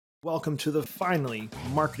Welcome to the Finally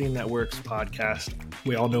Marketing That Works podcast.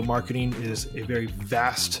 We all know marketing is a very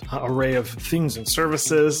vast array of things and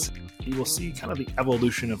services. You will see kind of the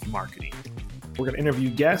evolution of marketing. We're going to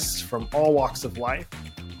interview guests from all walks of life.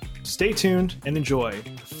 Stay tuned and enjoy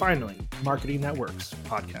the Finally Marketing That Works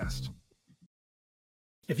podcast.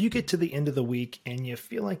 If you get to the end of the week and you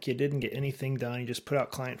feel like you didn't get anything done, you just put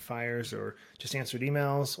out client fires or just answered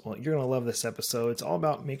emails, well, you're going to love this episode. It's all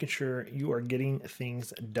about making sure you are getting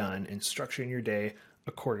things done and structuring your day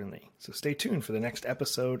accordingly. So stay tuned for the next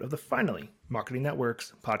episode of the Finally Marketing That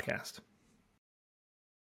Works podcast.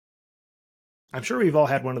 I'm sure we've all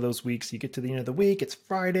had one of those weeks. You get to the end of the week, it's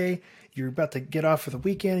Friday, you're about to get off for the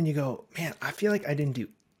weekend, and you go, man, I feel like I didn't do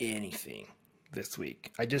anything this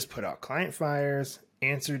week. I just put out client fires,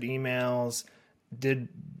 answered emails, did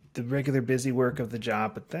the regular busy work of the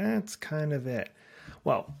job, but that's kind of it.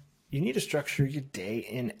 Well, you need to structure your day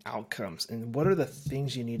in outcomes and what are the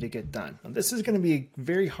things you need to get done. Now, this is going to be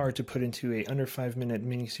very hard to put into a under 5-minute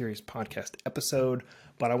mini-series podcast episode,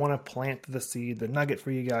 but I want to plant the seed, the nugget for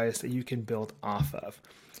you guys that you can build off of.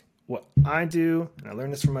 What I do, and I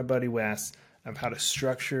learned this from my buddy Wes, of how to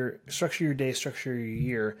structure your day, structure your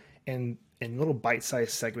year, and in little bite-sized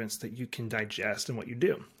segments that you can digest in what you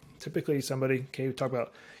do. Typically somebody, we talk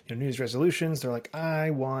about New Year's resolutions. They're like, I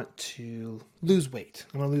want to lose weight.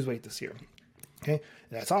 I want to lose weight this year. Okay,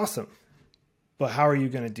 that's awesome. But how are you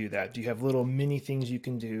going to do that? Do you have little mini things you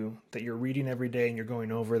can do that you're reading every day and you're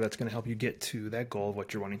going over that's going to help you get to that goal of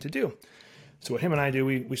what you're wanting to do? So what him and I do,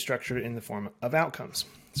 we structure it in the form of outcomes.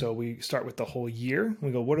 So we start with the whole year. We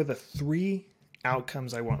go, what are the 3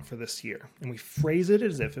 outcomes I want for this year? And we phrase it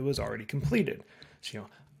as if it was already completed. So,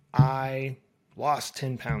 I lost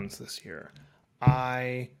 10 pounds this year.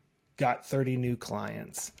 I got 30 new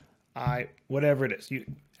clients. Whatever it is,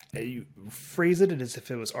 you phrase it as if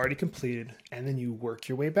it was already completed, and then you work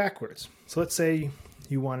your way backwards. So let's say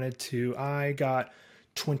you wanted to, I got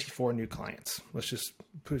 24 new clients. Let's just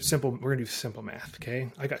put it simple. We're gonna do simple math. Okay.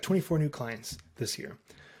 I got 24 new clients this year.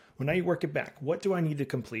 Well, now you work it back. What do I need to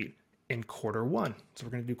complete in quarter 1? So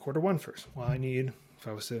we're going to do quarter 1 first. Well, if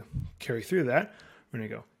I was to carry through that, we're going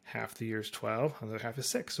to go half the year is 12, the other half is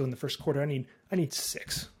 6. So in the first quarter, I need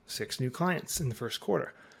 6 new clients in the first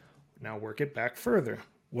quarter. Now work it back further.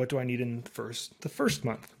 What do I need in the first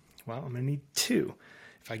month? Well, I'm going to need 2.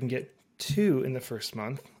 If I can get 2 in the first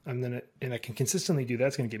month, and I can consistently do that,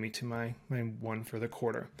 it's going to get me to my 1 for the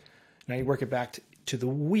quarter. Now you work it back to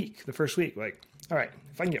the first week, like, all right,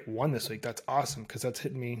 if I can get 1 this week, that's awesome because that's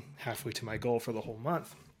hitting me halfway to my goal for the whole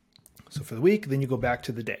month. So for the week, then you go back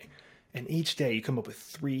to the day. And each day you come up with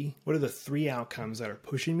 3. What are the 3 outcomes that are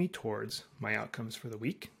pushing me towards my outcomes for the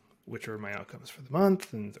week, which are my outcomes for the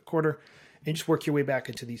month and the quarter, and just work your way back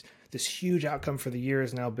into this huge outcome for the year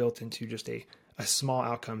is now built into just a small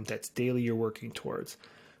outcome that's daily you're working towards.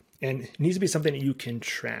 And it needs to be something that you can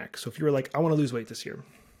track. So if you were like, I want to lose weight this year,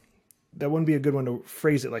 that wouldn't be a good one to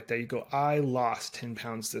phrase it like that. You go, I lost 10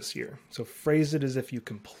 pounds this year. So phrase it as if you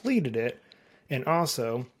completed it, and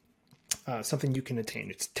also something you can attain.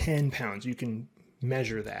 It's 10 pounds. You can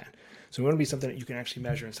measure that. So it want to be something that you can actually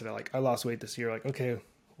measure instead of like, I lost weight this year. Like, okay,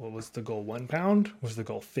 well, was the goal 1 pound? Was the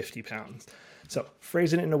goal 50 pounds? So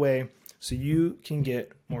phrasing it in a way so you can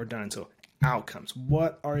get more done. So outcomes.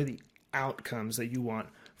 What are the outcomes that you want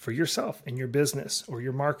for yourself and your business or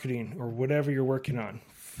your marketing or whatever you're working on?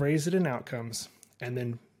 Phrase it in outcomes and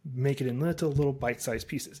then make it in little bite-sized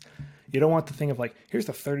pieces. You don't want the thing of like, here's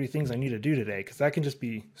the 30 things I need to do today, because that can just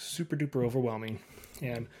be super duper overwhelming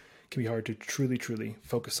and can be hard to truly, truly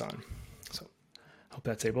focus on. So I hope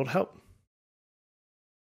that's able to help.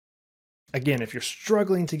 Again, if you're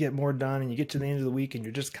struggling to get more done and you get to the end of the week and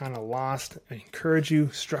you're just kind of lost, I encourage you,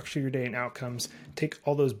 structure your day in outcomes. Take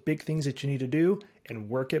all those big things that you need to do and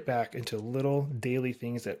work it back into little daily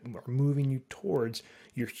things that are moving you towards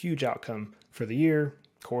your huge outcome for the year,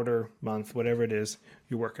 quarter, month, whatever it is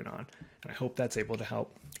you're working on. And I hope that's able to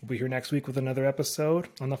help. We'll be here next week with another episode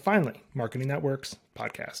on the Finally Marketing That Works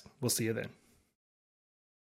podcast. We'll see you then.